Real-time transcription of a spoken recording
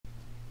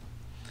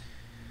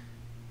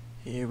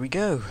Here we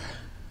go.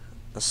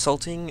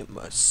 Assaulting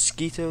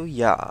Mosquito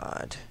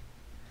Yard.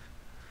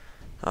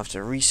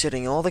 After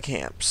resetting all the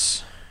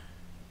camps.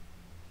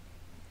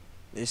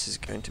 This is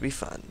going to be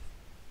fun.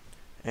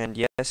 And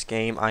yes,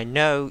 game, I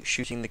know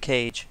shooting the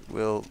cage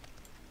will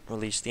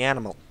release the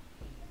animal.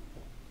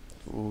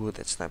 Ooh,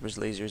 that sniper's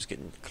laser is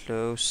getting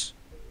close.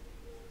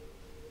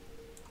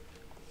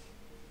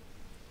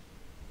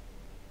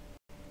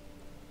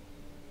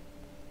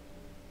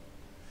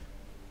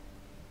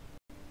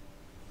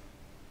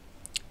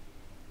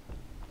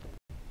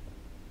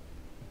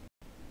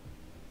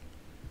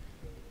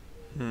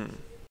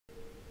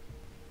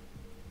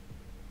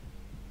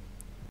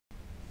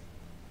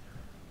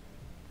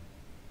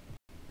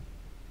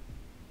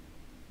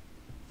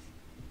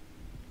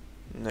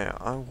 Now,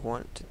 I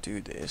want to do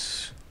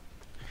this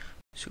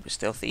super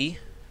stealthy,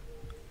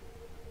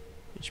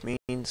 which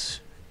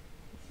means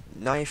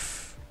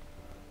knife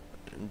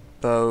and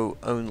bow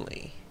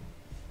only.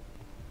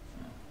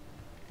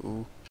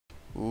 Ooh,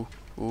 ooh,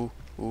 ooh,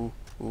 ooh,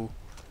 ooh.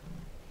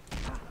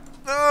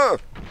 Ah!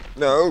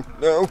 No,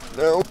 no,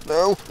 no,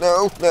 no,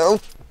 no, no.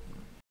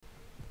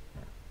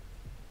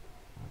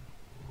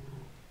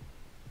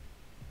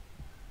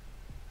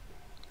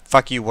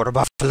 Fuck you, water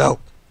buffalo.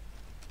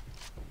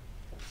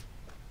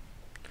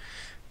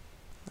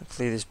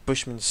 Luckily this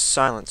bushman's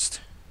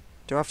silenced.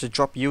 Do I have to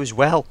drop you as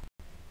well?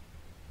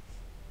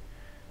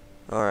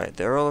 Alright,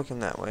 they're all looking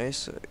that way,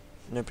 so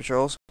no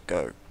patrols,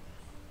 go.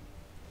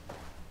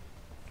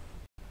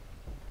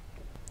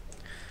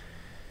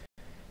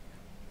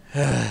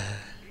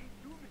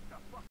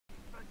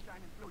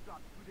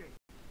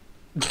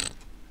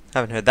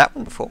 Haven't heard that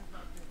one before.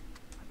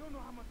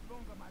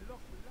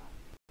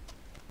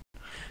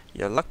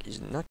 Your luck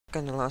is not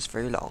gonna last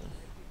very long.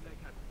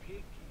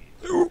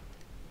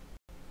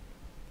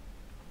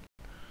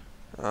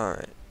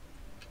 Alright.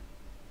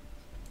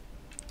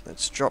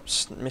 Let's drop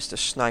Mr.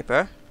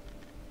 Sniper.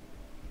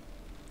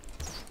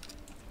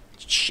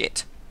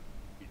 Shit.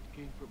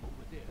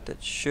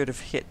 That should have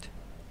hit.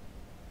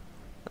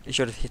 It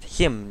should have hit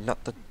him,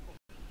 not the...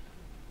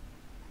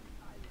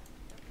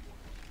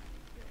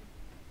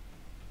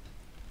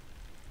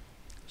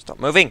 Stop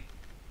moving!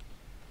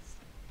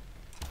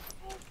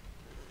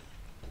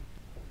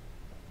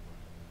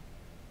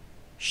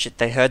 Shit,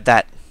 they heard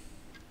that.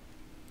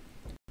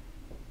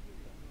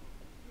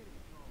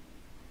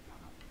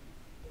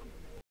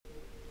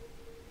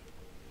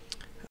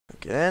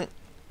 Okay then.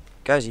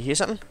 Guys, you hear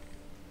something?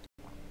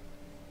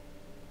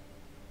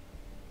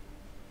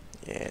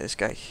 Yeah, this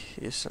guy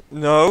hears something.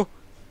 No!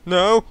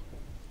 No!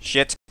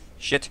 Shit!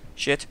 Shit!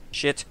 Shit!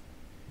 Shit!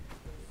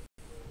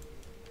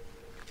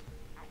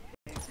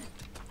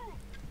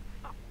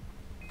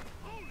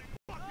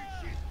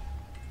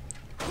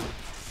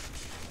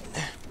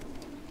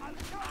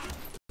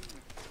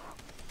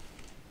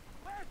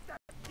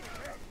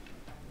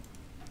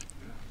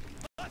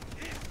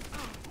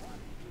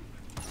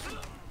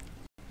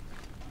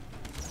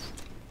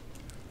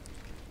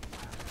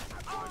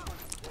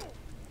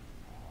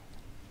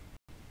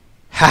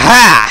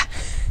 Haha!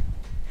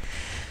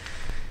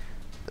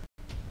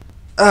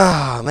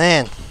 Oh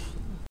man,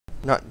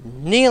 not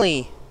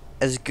nearly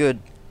as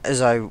good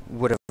as I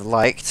would have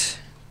liked,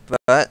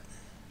 but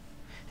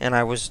and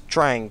I was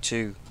trying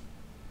to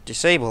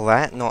disable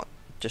that, not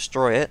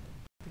destroy it,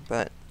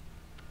 but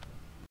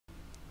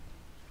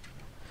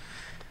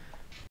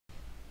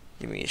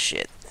give me a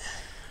shit.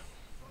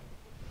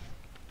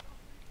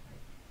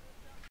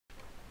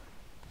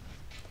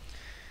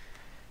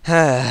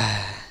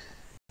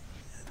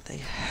 They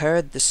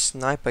heard the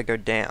sniper go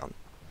down.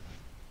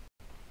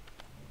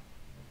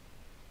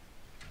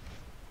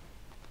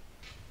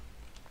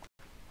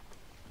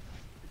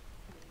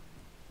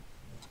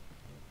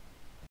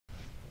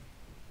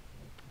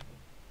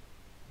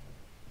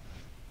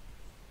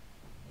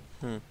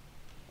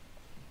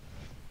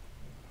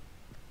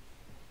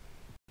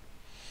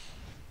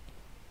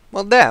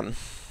 Well, damn.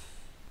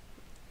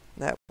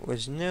 That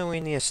was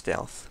nowhere near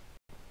stealth.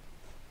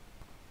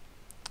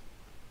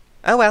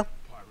 Oh well.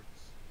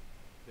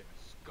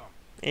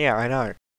 Yeah, I know.